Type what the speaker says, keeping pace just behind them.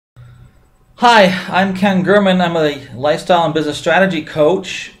Hi, I'm Ken Germann. I'm a lifestyle and business strategy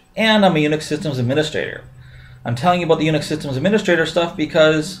coach, and I'm a Unix systems administrator. I'm telling you about the Unix systems administrator stuff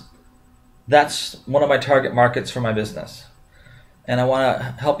because that's one of my target markets for my business. And I want to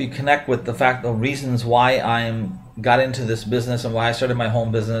help you connect with the reasons why I got into this business and why I started my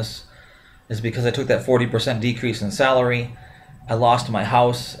home business is because I took that 40% decrease in salary. I lost my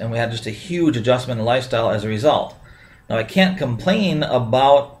house, and we had just a huge adjustment in lifestyle as a result. Now, I can't complain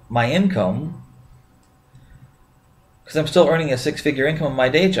about my income because I'm still earning a six-figure income in my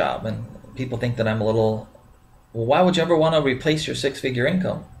day job, and people think that I'm a little, well, why would you ever want to replace your six-figure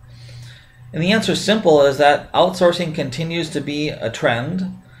income? And the answer is simple, is that outsourcing continues to be a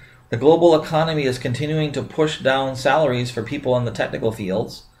trend. The global economy is continuing to push down salaries for people in the technical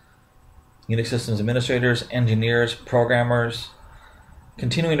fields. Unix systems administrators, engineers, programmers,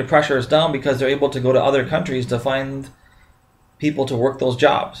 continuing to pressure us down because they're able to go to other countries to find people to work those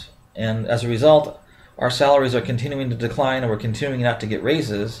jobs. And as a result, our salaries are continuing to decline, and we're continuing not to get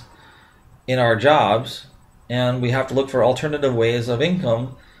raises in our jobs, and we have to look for alternative ways of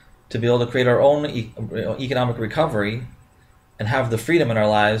income to be able to create our own economic recovery and have the freedom in our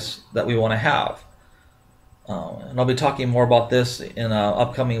lives that we want to have. And I'll be talking more about this in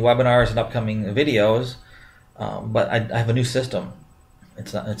upcoming webinars and upcoming videos, but I have a new system.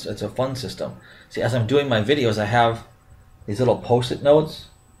 It's a fun system. See, as I'm doing my videos, I have these little post-it notes,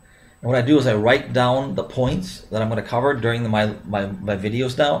 and what I do is I write down the points that I'm going to cover during my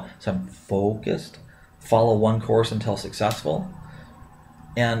videos now, so I'm focused, follow one course until successful,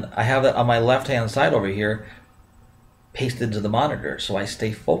 and I have that on my left hand side over here pasted to the monitor so I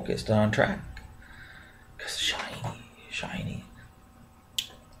stay focused and on track. Because shiny.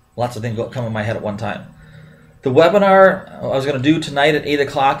 Lots of things come in my head at one time. The webinar I was going to do tonight at 8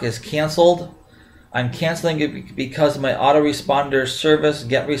 o'clock is canceled. I'm canceling it because my autoresponder service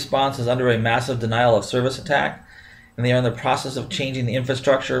GetResponse is under a massive denial of service attack, and they are in the process of changing the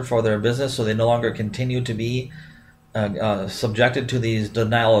infrastructure for their business so they no longer continue to be subjected to these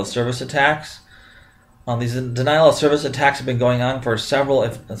denial of service attacks. These denial of service attacks have been going on for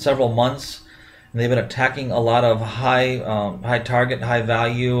several months, and they've been attacking a lot of high target, high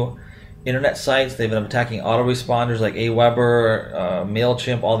value internet sites. They've been attacking autoresponders like Aweber,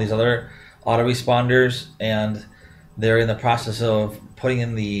 MailChimp, all these other autoresponders, and they're in the process of putting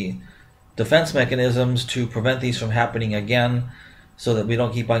in the defense mechanisms to prevent these from happening again, so that we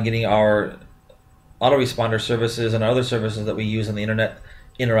don't keep on getting our autoresponder services and other services that we use on the internet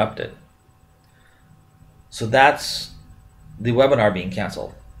interrupted. So that's the webinar being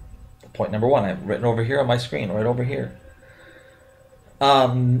canceled. Point number one, I've written over here on my screen, right over here.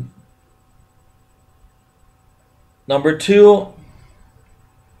 Number two,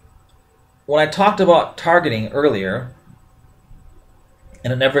 when I talked about targeting earlier,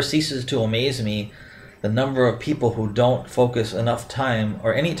 and it never ceases to amaze me the number of people who don't focus enough time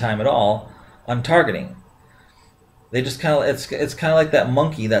or any time at all on targeting. They just kind of, it's kind of like that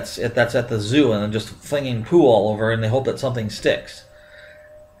monkey that's at the zoo and just flinging poo all over, and they hope that something sticks.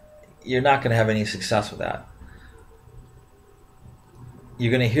 You're not going to have any success with that.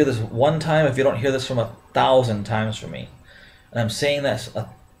 You're going to hear this one time if you don't hear this from 1,000 times from me. And I'm saying this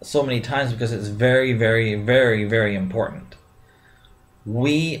so many times because it's very, very, very, very important.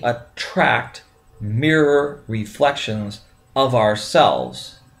 We attract mirror reflections of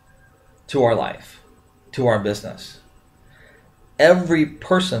ourselves to our life, to our business. Every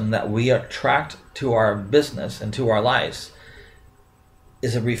person that we attract to our business and to our lives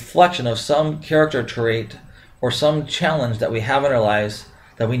is a reflection of some character trait or some challenge that we have in our lives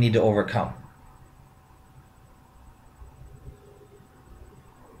that we need to overcome.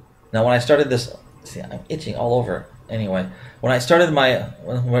 Now, when I started this, see, I'm itching all over. Anyway, when I started my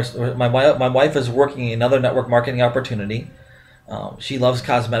wife is working another network marketing opportunity. She loves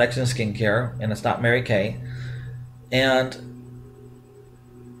cosmetics and skincare, and it's not Mary Kay. And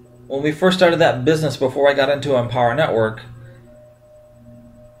when we first started that business, before I got into Empower Network,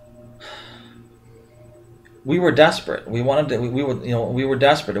 we were desperate. We were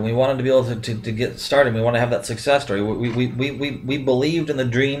desperate, and we wanted to be able to get started. We wanted to have that success story. We believed in the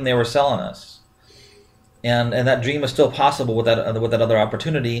dream they were selling us, and that dream is still possible with that other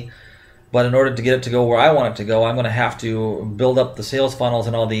opportunity. But in order to get it to go where I want it to go, I'm going to have to build up the sales funnels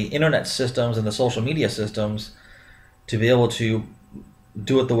and all the internet systems and the social media systems to be able to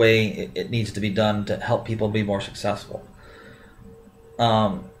do it the way it needs to be done to help people be more successful.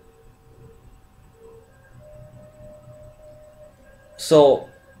 So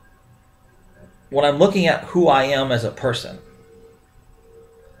when I'm looking at who I am as a person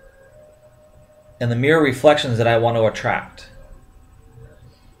and the mirror reflections that I want to attract,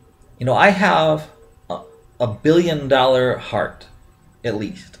 I have a $1 billion heart, at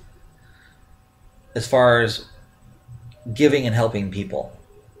least, as far as giving and helping people.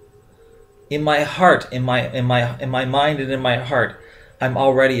 In my heart, in my mind and in my heart, I'm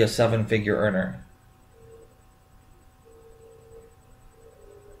already a 7-figure earner.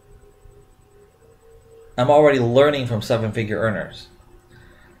 I'm already learning from 7-figure earners.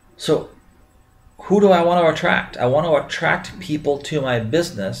 So who do I want to attract? I want to attract people to my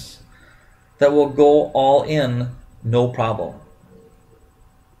business that will go all in, no problem.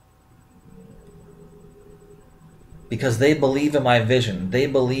 Because they believe in my vision. They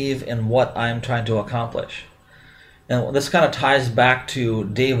believe in what I'm trying to accomplish. And this kind of ties back to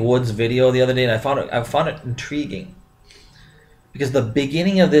Dave Wood's video the other day, and I found it intriguing. Because the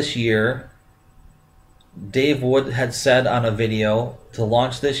beginning of this year, Dave Wood had said on a video to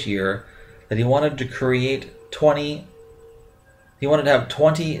launch this year that he wanted to create 20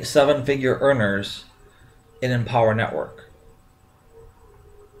 7-figure earners in Empower Network.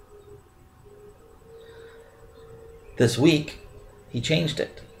 This week, he changed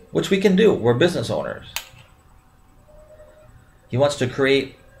it, which we can do. We're business owners. He wants to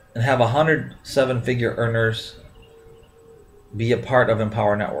create and have 100 7-figure earners be a part of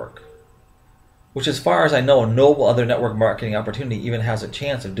Empower Network, which, as far as I know, no other network marketing opportunity even has a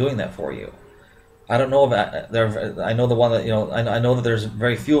chance of doing that for you. I don't know if I know the one that, I know that there's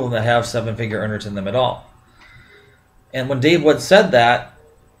very few of them that have 7-figure earners in them at all. And when Dave Wood said that,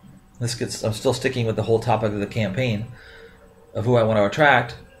 I'm still sticking with the whole topic of the campaign of who I want to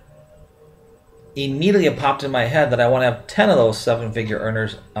attract. Immediately it popped in my head that I want to have 10 of those 7-figure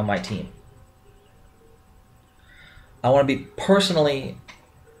earners on my team. I want to be personally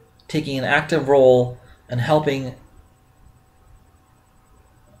taking an active role in helping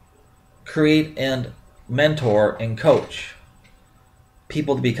create and mentor and coach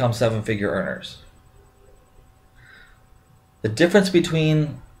people to become 7-figure earners. The difference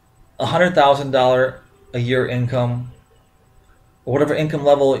between $100,000 a year income, or whatever income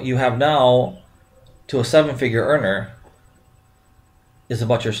level you have now, to a 7-figure earner is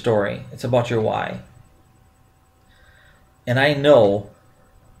about your story. It's about your why. And I know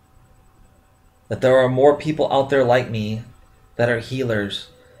that there are more people out there like me that are healers,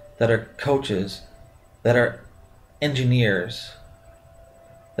 that are coaches, that are engineers,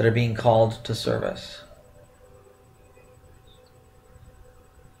 that are being called to service.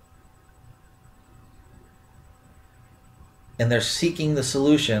 And they're seeking the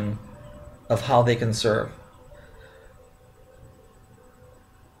solution of how they can serve.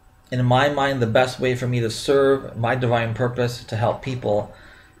 In my mind, the best way for me to serve my divine purpose to help people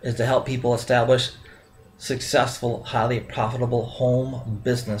is to help people establish successful, highly profitable home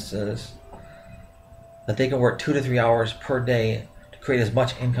businesses that they can work 2 to 3 hours per day to create as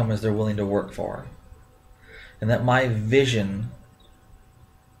much income as they're willing to work for. And that my vision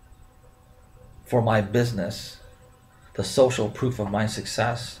for my business, the social proof of my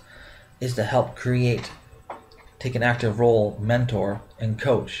success, is to help create, take an active role, mentor, and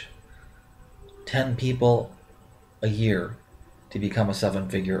coach 10 people a year to become a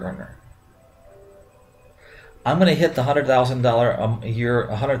 7-figure earner. I'm going to hit the $100,000 a year,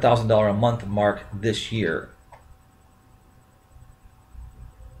 $100,000 a month mark this year.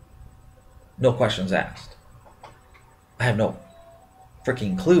 No questions asked. I have no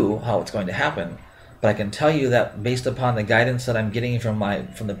freaking clue how it's going to happen, but I can tell you that based upon the guidance that I'm getting from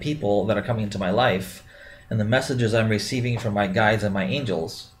the people that are coming into my life and the messages I'm receiving from my guides and my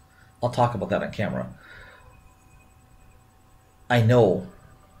angels, I'll talk about that on camera. I know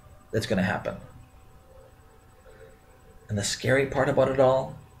that's going to happen. And the scary part about it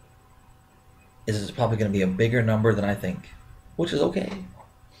all is it's probably going to be a bigger number than I think, which is okay.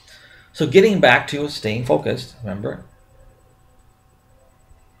 So getting back to staying focused, remember,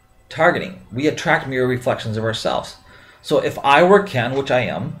 targeting. We attract mirror reflections of ourselves. So if I were Ken, which I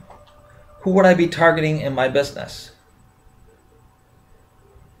am, who would I be targeting in my business?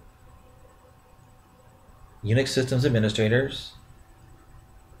 Unix systems administrators,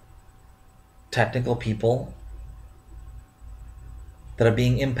 technical people that are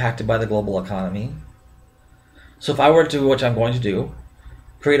being impacted by the global economy. So if I were to do what I'm going to do,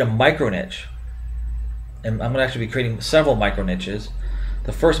 create a micro niche, and I'm going to actually be creating several micro niches.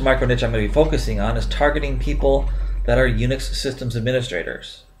 The first micro niche I'm going to be focusing on is targeting people that are Unix systems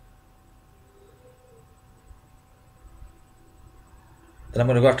administrators. Then I'm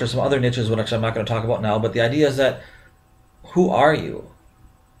going to go after some other niches, which I'm not going to talk about now, but the idea is that who are you?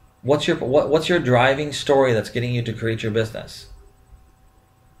 What's your driving story that's getting you to create your business?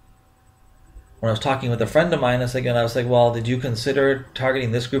 when I was talking with a friend of mine, I was like, well, did you consider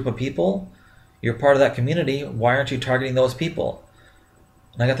targeting this group of people? You're part of that community. Why aren't you targeting those people?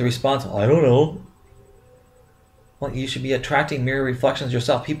 And I got the response, I don't know. Well, you should be attracting mirror reflections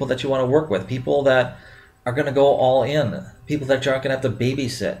yourself, people that you want to work with, people that are going to go all in, people that you aren't going to have to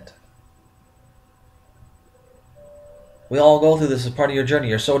babysit. We all go through this as part of your journey.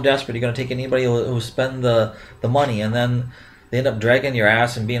 You're so desperate, you're going to take anybody who spend the money, and then they end up dragging your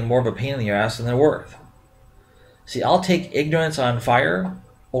ass and being more of a pain in your ass than they're worth. See, I'll take ignorance on fire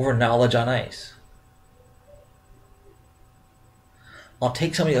over knowledge on ice. I'll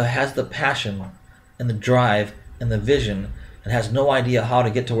take somebody who has the passion and the drive and the vision and has no idea how to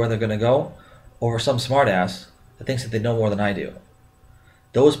get to where they're going to go over some smartass that thinks that they know more than I do.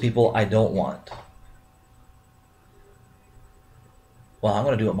 Those people I don't want. Well, I'm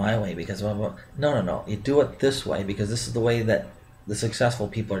going to do it my way because... No. You do it this way because this is the way that the successful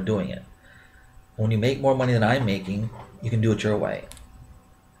people are doing it. When you make more money than I'm making, you can do it your way.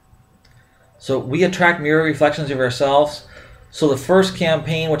 So we attract mirror reflections of ourselves. So the first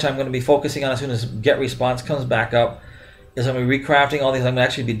campaign, which I'm going to be focusing on as soon as Get Response comes back up, is I'm going to be recrafting all these. I'm going to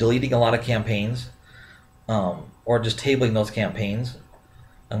actually be deleting a lot of campaigns, or just tabling those campaigns.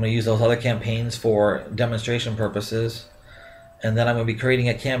 I'm going to use those other campaigns for demonstration purposes. And then I'm going to be creating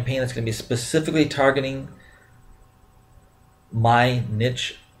a campaign that's going to be specifically targeting my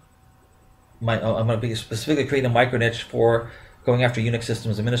niche. I'm going to be specifically creating a micro niche for going after Unix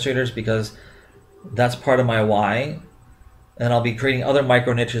systems administrators because that's part of my why. And I'll be creating other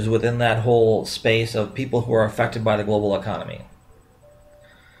micro niches within that whole space of people who are affected by the global economy.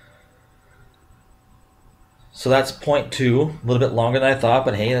 So that's point 2, a little bit longer than I thought,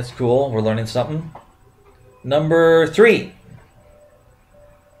 but hey, that's cool. We're learning something. Number 3.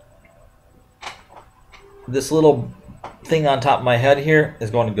 This little thing on top of my head here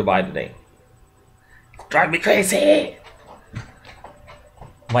is going to goodbye today. Drive me crazy!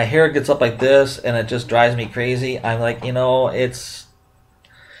 My hair gets up like this and it just drives me crazy. I'm like, it's...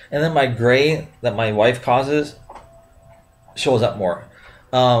 And then my gray that my wife causes shows up more.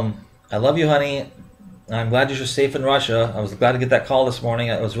 I love you, honey. I'm glad you're safe in Russia. I was glad to get that call this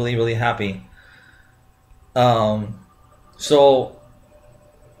morning. I was really, really happy. So,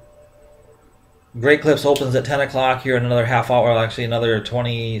 Great Clips opens at 10 o'clock here in another half hour, actually another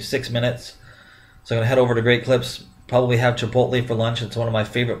 26 minutes. So I'm going to head over to Great Clips. Probably have Chipotle for lunch. It's one of my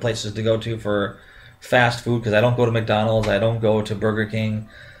favorite places to go to for fast food because I don't go to McDonald's. I don't go to Burger King.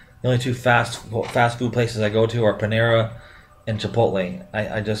 The only 2 fast food places I go to are Panera and Chipotle.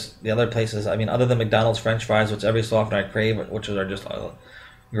 I just, the other places, I mean, other than McDonald's French fries, which every so often I crave, which are just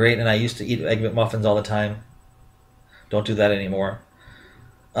great. And I used to eat Egg McMuffins all the time. Don't do that anymore.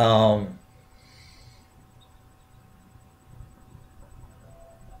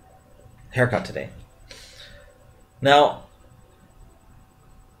 Haircut today. Now,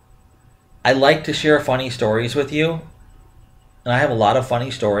 I like to share funny stories with you, and I have a lot of funny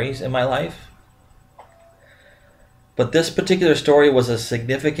stories in my life. But this particular story was a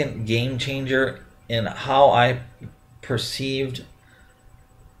significant game changer in how I perceived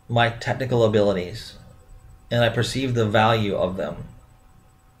my technical abilities, and I perceived the value of them.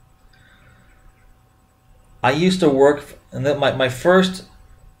 I used to work, and then my first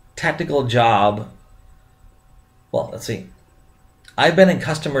technical job. Well, let's see. I've been in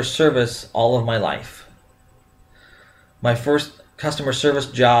customer service all of my life. My first customer service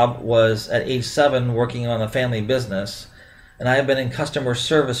job was at age 7 working on a family business, and I have been in customer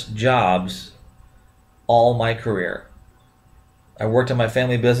service jobs all my career. I worked in my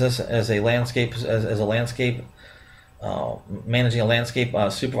family business as a landscape managing a landscape I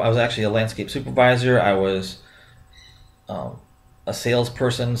was actually a landscape supervisor. I was a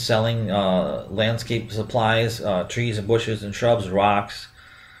salesperson selling landscape supplies, trees and bushes and shrubs, rocks,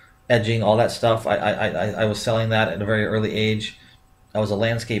 edging, all that stuff. I was selling that at a very early age. I was a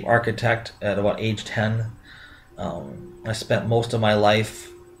landscape architect at about age 10. I spent most of my life,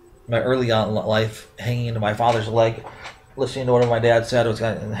 my early on life, hanging into my father's leg, listening to whatever my dad said. I was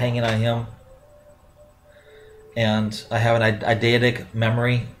hanging on him. And I have an eidetic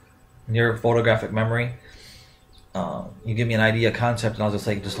memory, near photographic memory. You give me an idea, concept, and I'll just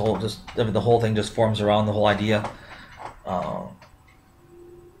like the whole thing just forms around the whole idea.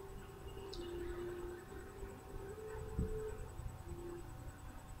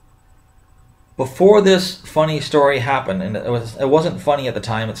 Before this funny story happened, and it wasn't funny at the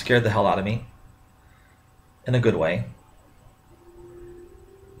time. It scared the hell out of me, in a good way.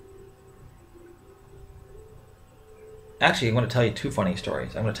 Actually, I'm going to tell you 2 funny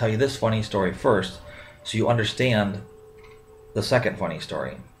stories. I'm going to tell you this funny story first, so you understand the second funny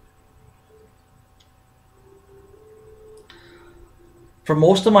story. For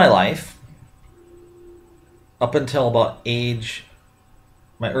most of my life, up until about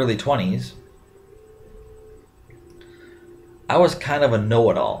my early 20s, I was kind of a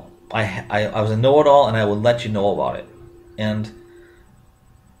know-it-all. I was a know-it-all, and I would let you know about it. And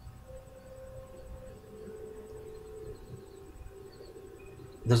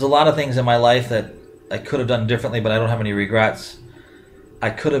there's a lot of things in my life that I could have done differently, but I don't have any regrets. I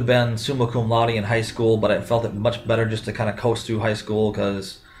could have been summa cum laude in high school, but I felt it much better just to kind of coast through high school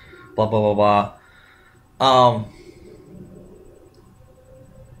because blah, blah, blah, blah.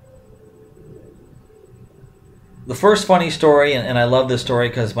 The first funny story, and I love this story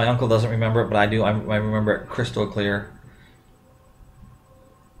because my uncle doesn't remember it, but I do. I remember it crystal clear.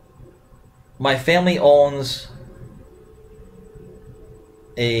 My family owns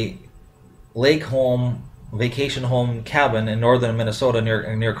a lake home, vacation home cabin in northern Minnesota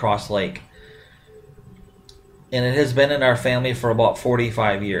near Cross Lake. And it has been in our family for about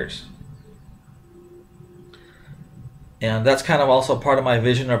 45 years. And that's kind of also part of my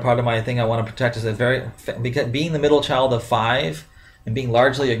vision, or part of my thing I want to protect, is because being the middle child of 5 and being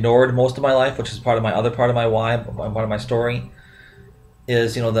largely ignored most of my life, which is part of my why, part of my story,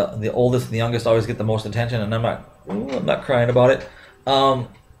 is, you know, the oldest and the youngest always get the most attention, and I'm not crying about it.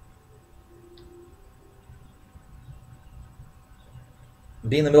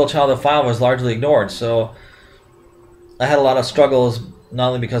 Being the middle child of 5 was largely ignored, so I had a lot of struggles, not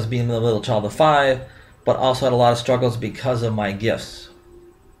only because of being the middle child of 5, but also had a lot of struggles because of my gifts.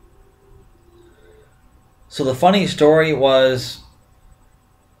 So the funny story was,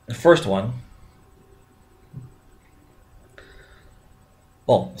 the first one,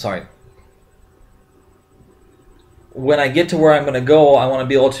 when I get to where I'm going to go, I want to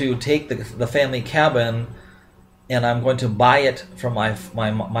be able to take the family cabin, and I'm going to buy it from my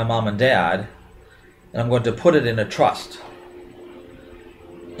mom and dad, and I'm going to put it in a trust.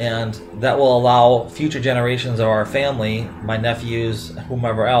 And that will allow future generations of our family, my nephews,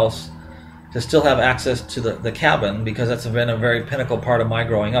 whomever else, to still have access to the cabin, because that's been a very pinnacle part of my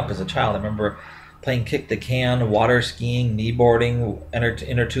growing up as a child. I remember playing kick the can, water skiing, kneeboarding,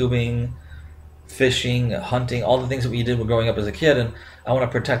 inner tubing, fishing, hunting, all the things that we did growing up as a kid, and I want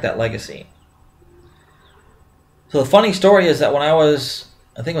to protect that legacy. So the funny story is that when I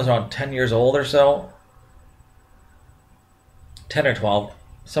think it was around 10 years old or so, 10 or 12,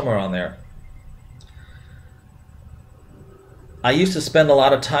 somewhere around there, I used to spend a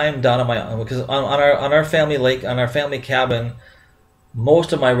lot of time down because on our family lake, on our family cabin,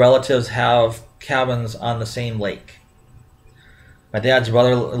 most of my relatives have cabins on the same lake. My dad's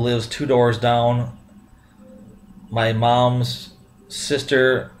brother lives 2 doors down. My mom's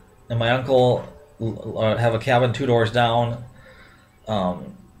sister and my uncle have a cabin 2 doors down.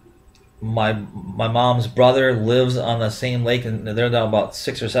 My mom's brother lives on the same lake, and they're down about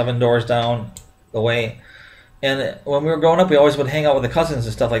 6 or 7 doors down the way. And when we were growing up, we always would hang out with the cousins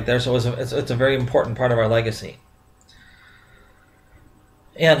and stuff like that. So it's a very important part of our legacy.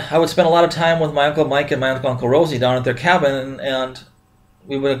 And I would spend a lot of time with my Uncle Mike and my Uncle Rosie down at their cabin, and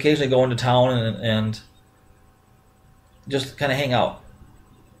we would occasionally go into town and just kind of hang out.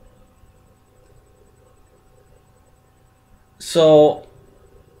 So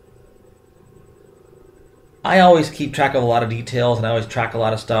I always keep track of a lot of details, and I always track a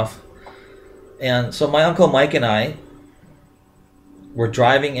lot of stuff. And so my Uncle Mike and I were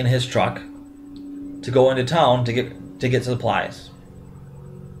driving in his truck to go into town to get supplies.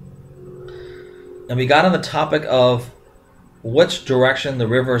 And we got on the topic of which direction the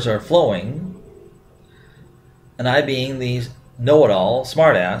rivers are flowing. And I, being the know-it-all,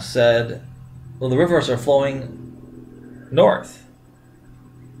 smartass, said, well, the rivers are flowing north.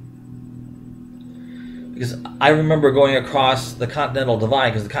 Because I remember going across the Continental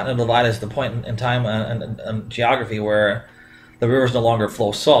Divide, because the Continental Divide is the point in time and geography where the rivers no longer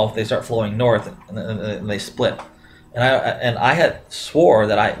flow south; they start flowing north, and they split. And I had swore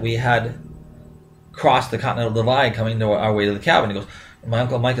that we had crossed the Continental Divide coming to our way to the cabin. He goes, my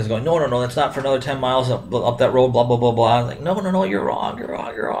Uncle Mike is going, no, that's not for another 10 miles up that road, blah blah blah blah. I was like, no, you're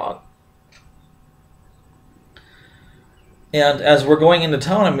wrong. And as we're going into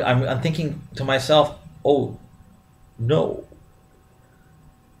town, I'm thinking to myself, oh, no.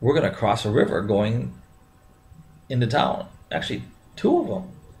 We're going to cross a river going into town. Actually, 2 of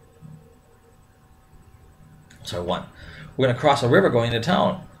them. Sorry, 1. We're going to cross a river going into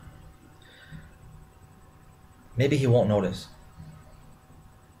town. Maybe he won't notice.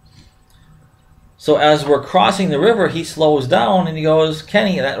 So as we're crossing the river, he slows down and he goes,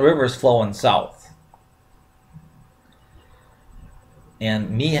 Kenny, that river's flowing south.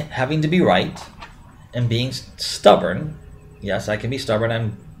 And me having to be right and being stubborn, Yes, I can be stubborn.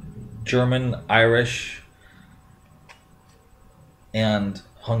 I'm German, Irish, and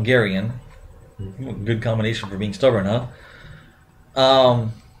Hungarian. Good combination for being stubborn, huh?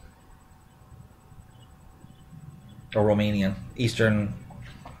 Or Romanian. Eastern.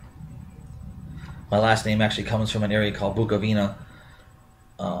 My last name actually comes from an area called Bukovina.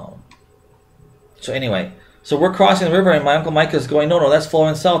 So anyway, so we're crossing the river, and my Uncle Mike is going, no, that's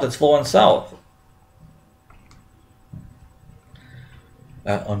flowing south. It's flowing south.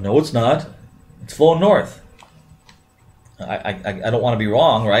 Oh, no, it's not. It's flowing north. I don't want to be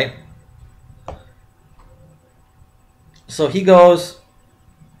wrong, right? So he goes,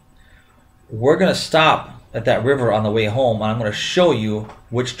 we're going to stop at that river on the way home, and I'm going to show you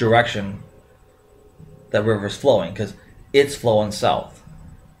which direction that river is flowing, because it's flowing south.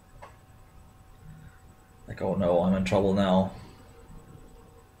 Like, oh no, I'm in trouble now.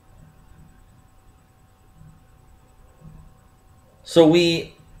 So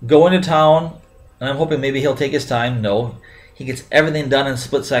we go into town, and I'm hoping maybe he'll take his time. No, he gets everything done in a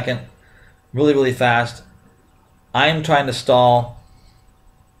split second, really, really fast. I'm trying to stall.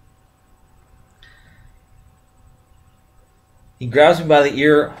 He grabs me by the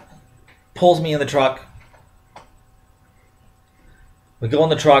ear, pulls me in the truck. We go in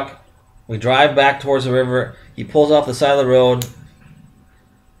the truck. We drive back towards the river. He pulls off the side of the road.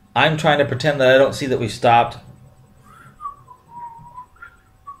 I'm trying to pretend that I don't see that we stopped.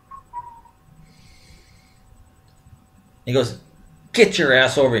 He goes, get your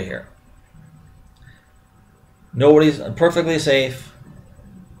ass over here. Nobody's perfectly safe.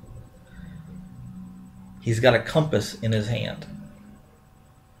 He's got a compass in his hand.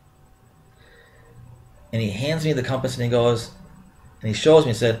 And he hands me the compass and he goes, and he shows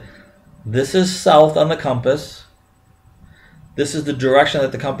me, he said, this is south on the compass. This is the direction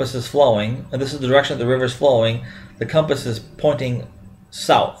that the compass is flowing. And this is the direction that the river is flowing. The compass is pointing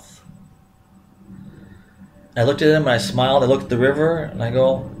south. I looked at him and I smiled. I looked at the river and I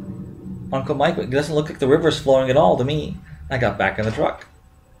go, Uncle Mike, it doesn't look like the river's flowing at all to me. I got back in the truck.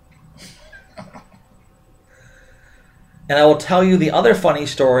 And I will tell you the other funny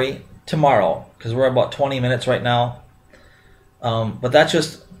story tomorrow, because we're about 20 minutes right now. But that's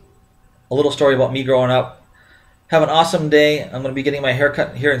just a little story about me growing up. Have an awesome day. I'm going to be getting my hair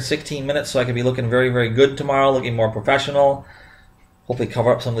cut here in 16 minutes, so I can be looking very, very good tomorrow, looking more professional. Hopefully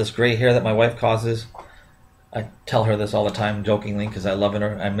cover up some of this gray hair that my wife causes. I tell her this all the time jokingly because I love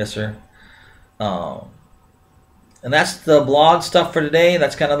her. I miss her. And that's the blog stuff for today.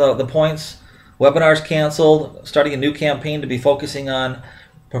 That's kind of the points. Webinars canceled. Starting a new campaign to be focusing on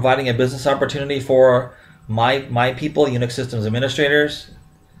providing a business opportunity for my people, Unix systems administrators.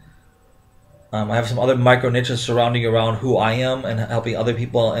 I have some other micro niches surrounding around who I am and helping other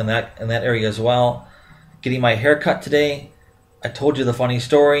people in that area as well. Getting my hair cut today. I told you the funny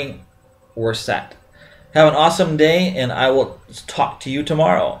story. We're set. Have an awesome day, and I will talk to you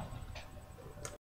tomorrow.